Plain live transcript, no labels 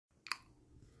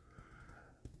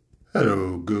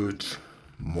Hello, good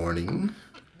morning.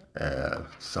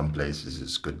 Some places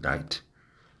it's good night,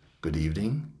 good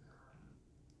evening.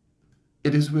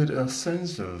 It is with a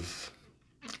sense of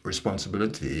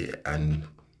responsibility and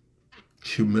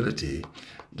humility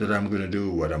that I'm going to do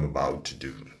what I'm about to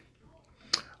do.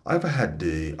 I've had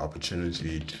the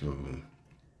opportunity to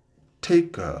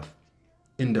take a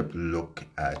in-depth look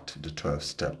at the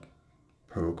 12-step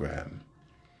program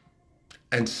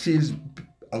and see it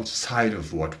outside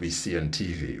of what we see on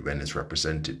TV when it's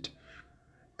represented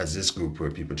as this group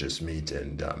where people just meet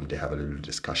and they have a little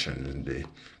discussion and they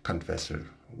confess or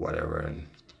whatever and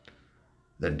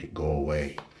then they go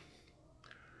away.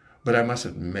 But I must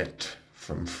admit,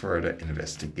 from further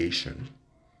investigation,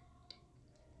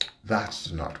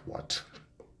 that's not what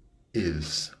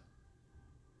is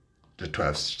the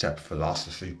 12-step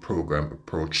philosophy, program,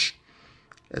 approach,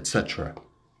 etc.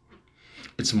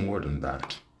 It's more than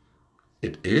that.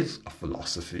 It is a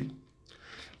philosophy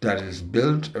that is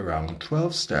built around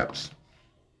 12 steps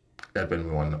that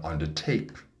when one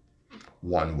undertake,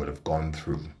 one would have gone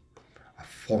through a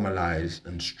formalized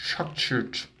and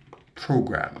structured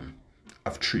program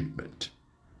of treatment.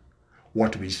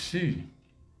 What we see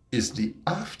is the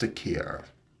aftercare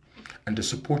and the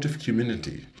supportive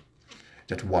community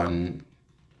that one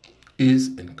is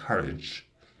encouraged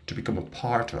to become a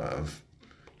part of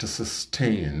to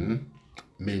sustain,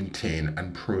 maintain,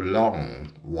 and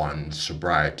prolong one's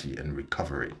sobriety and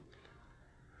recovery.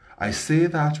 I say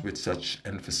that with such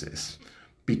emphasis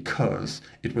because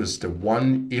it was the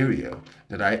one area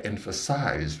that I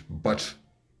emphasized, but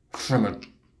from a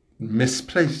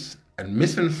misplaced and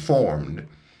misinformed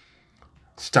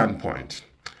standpoint,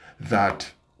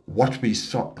 that what we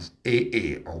saw as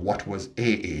AA, or what was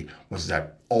AA, was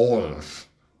that all of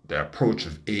the approach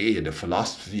of AA, the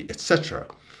philosophy, etc.,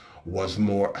 was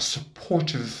more a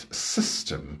supportive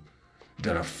system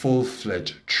than a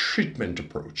full-fledged treatment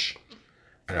approach.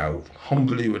 And I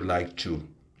humbly would like to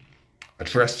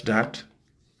address that,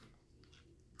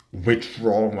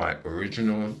 withdraw my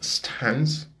original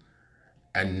stance,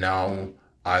 and now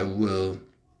I will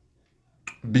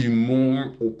be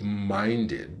more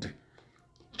open-minded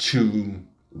to,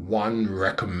 one,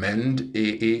 recommend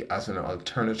AA as an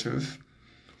alternative,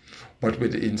 but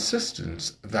with the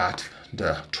insistence that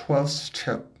the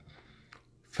 12-step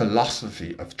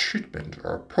philosophy of treatment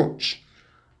or approach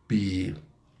be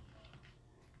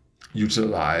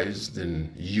utilized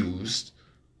and used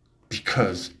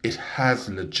because it has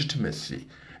legitimacy.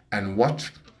 And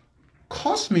what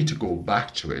caused me to go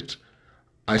back to it,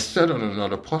 I said on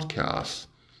another podcast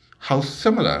how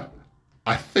similar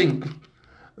I think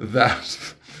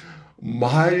that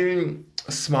my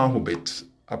Small Hobbit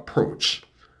approach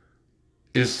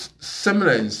is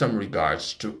similar in some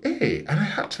regards to AA. And I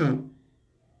had to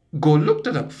go look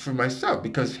it up for myself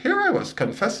because here I was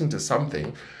confessing to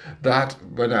something that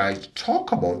when I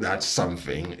talk about that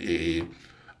something, a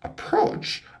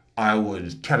approach, I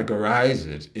would categorize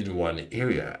it in one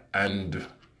area. And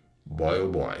boy, oh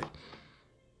boy,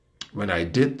 when I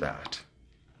did that,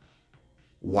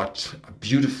 what a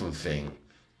beautiful thing.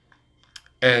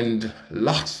 And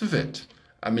lots of it.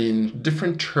 I mean,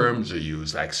 different terms are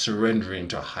used, like surrendering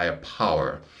to a higher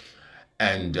power.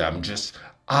 And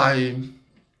I,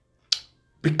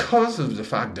 because of the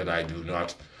fact that I do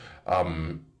not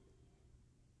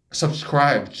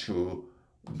subscribe to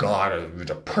God with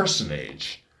a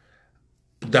personage,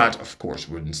 that of course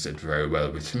wouldn't sit very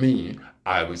well with me.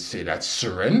 I would say that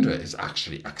surrender is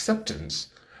actually acceptance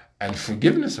and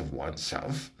forgiveness of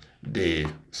oneself. They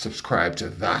subscribe to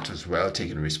that as well,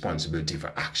 taking responsibility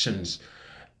for actions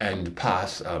and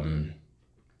past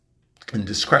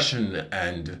indiscretion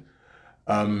and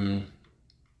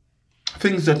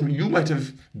things that you might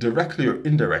have directly or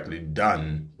indirectly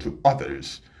done to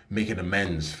others, making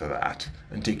amends for that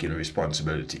and taking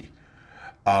responsibility.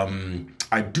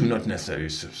 I do not necessarily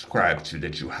subscribe to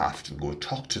that you have to go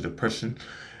talk to the person.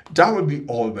 That would be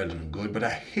all well and good, but I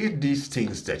hate these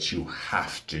things that you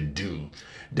have to do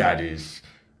that is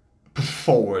put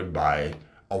forward by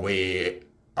a way,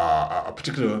 a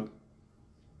particular,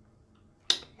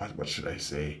 what should I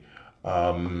say,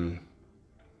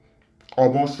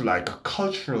 almost like a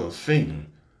cultural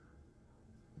thing.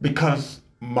 Because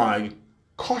my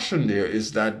caution there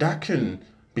is that that can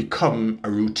become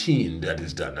a routine that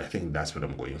is done. I think that's what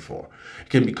I'm going for. It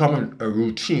can become a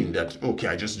routine that, okay,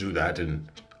 I just do that and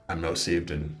I'm now saved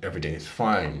and everything is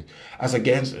fine. As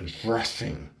against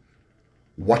addressing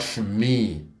what for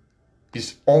me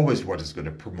is always what is going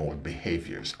to promote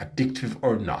behaviors, addictive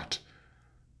or not,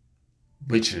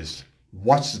 which is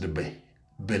what's the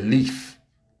belief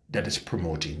that is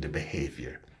promoting the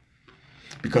behavior.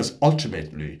 Because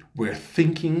ultimately, we're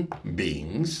thinking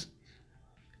beings,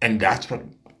 and that's what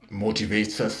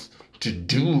motivates us to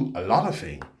do a lot of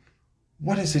things.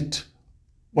 What is it?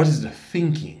 What is the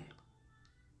thinking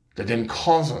that then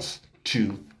causes us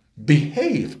to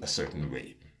behave a certain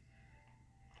way?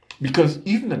 Because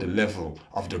even at the level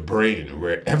of the brain,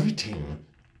 where everything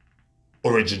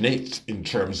originates in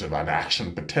terms of an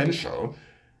action potential,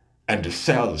 and the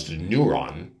cells, the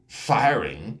neuron,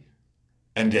 firing,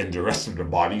 and then the rest of the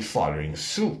body following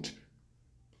suit.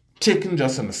 Taken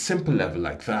just on a simple level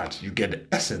like that, you get the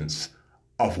essence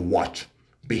of what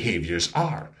behaviors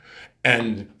are.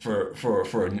 And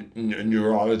for a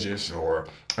neurologist or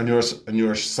a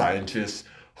neuroscientist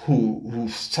who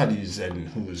studies and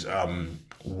whose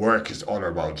work is all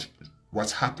about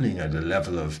what's happening at the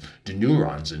level of the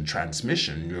neurons and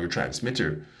transmission,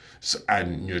 neurotransmitter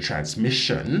and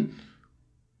neurotransmission,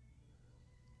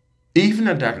 even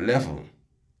at that level,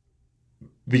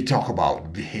 we talk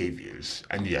about behaviors.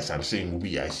 And yes, I'm saying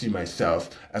we, I see myself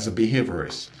as a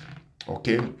behaviorist,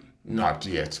 okay? Not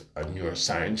yet a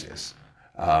neuroscientist.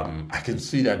 I can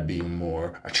see that being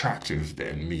more attractive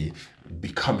than me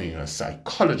becoming a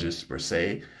psychologist per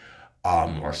se,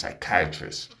 or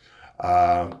psychiatrist.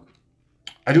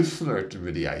 I do flirt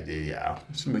with the idea,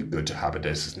 it's good to have a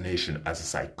designation as a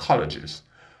psychologist,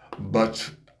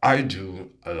 but I do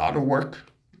a lot of work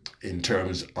in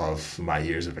terms of my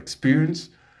years of experience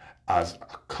as a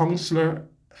counselor,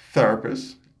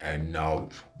 therapist, and now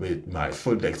with my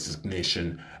full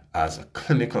designation as a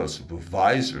clinical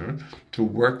supervisor to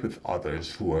work with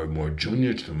others who are more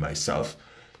junior to myself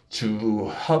to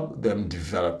help them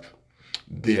develop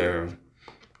their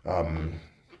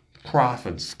craft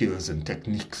and skills and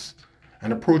techniques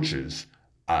and approaches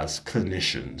as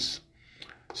clinicians.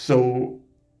 So,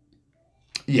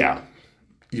 yeah,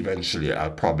 eventually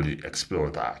I'll probably explore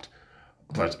that.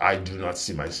 But I do not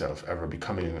see myself ever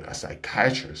becoming a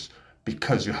psychiatrist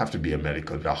because you have to be a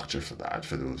medical doctor for that,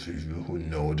 for those of you who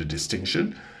know the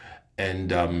distinction.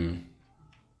 And I'm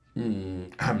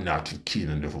not too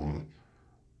keen on the whole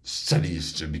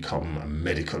studies to become a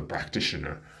medical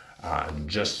practitioner,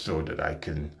 just so that I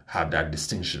can have that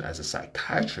distinction as a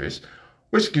psychiatrist,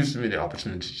 which gives me the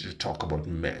opportunity to talk about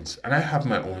meds. And I have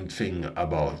my own thing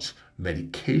about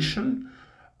medication,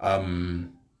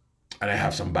 and I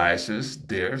have some biases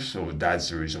there, so that's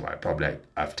the reason why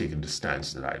I've taken the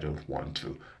stance that I don't want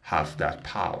to have that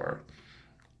power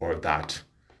or that,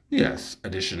 yes,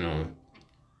 additional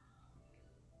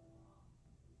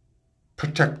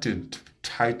protected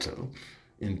title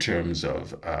in terms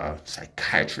of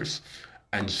psychiatrist,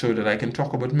 and so that I can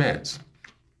talk about meds.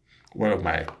 One of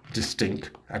my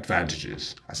distinct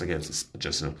advantages as against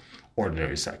just an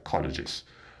ordinary psychologist.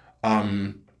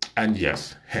 And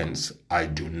yes, hence, I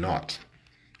do not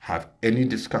have any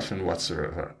discussion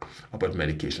whatsoever about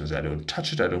medications. I don't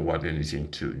touch it. I don't want anything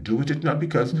to do with it. Not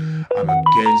because I'm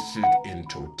against it in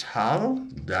total.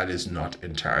 That is not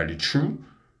entirely true.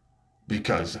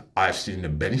 Because I've seen the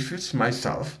benefits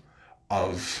myself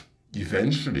of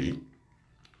eventually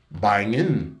buying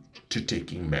in to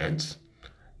taking meds.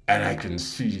 And I can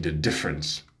see the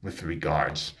difference with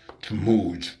regards to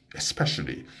mood,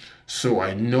 especially. So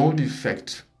I know the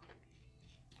effect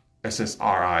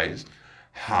SSRIs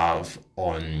have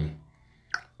on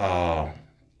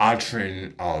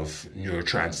altering of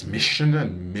neurotransmission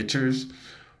and emitters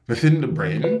within the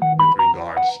brain with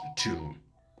regards to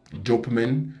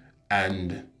dopamine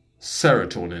and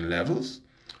serotonin levels.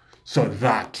 So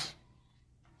that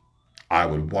I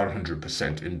would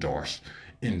 100% endorse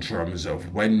in terms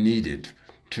of when needed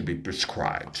to be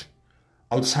prescribed.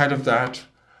 Outside of that,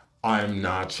 I'm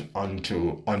not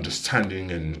onto understanding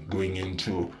and going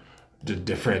into the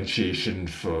differentiation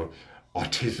for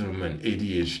autism and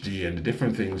ADHD and the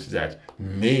different things that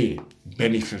may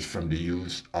benefit from the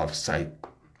use of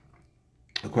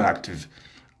psychoactive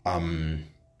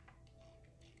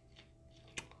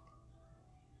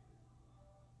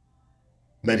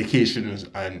medications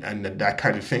and that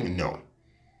kind of thing. No,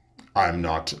 I'm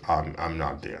not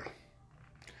there.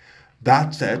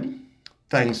 That said,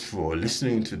 thanks for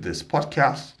listening to this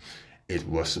podcast. It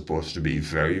was supposed to be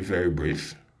very, very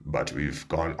brief, but we've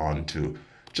gone on to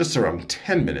just around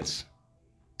 10 minutes.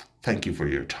 Thank you for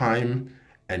your time.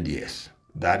 And yes,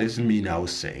 that is me now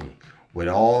saying, with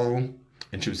all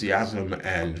enthusiasm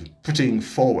and putting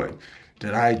forward,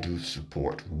 that I do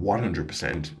support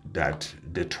 100% that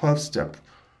the 12-step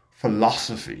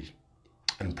philosophy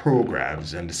and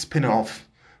programs and the spin-off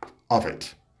of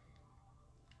it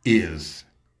is,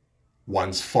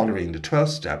 once following the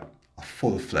 12-step, a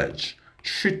full-fledged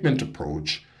treatment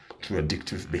approach to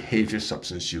addictive behavior,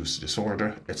 substance use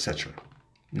disorder, etc.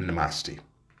 Namaste.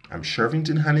 I'm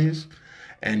Shervington Honeys,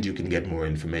 and you can get more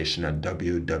information at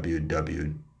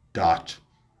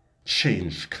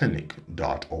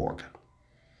www.changeclinic.org.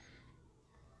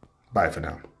 Bye for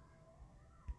now.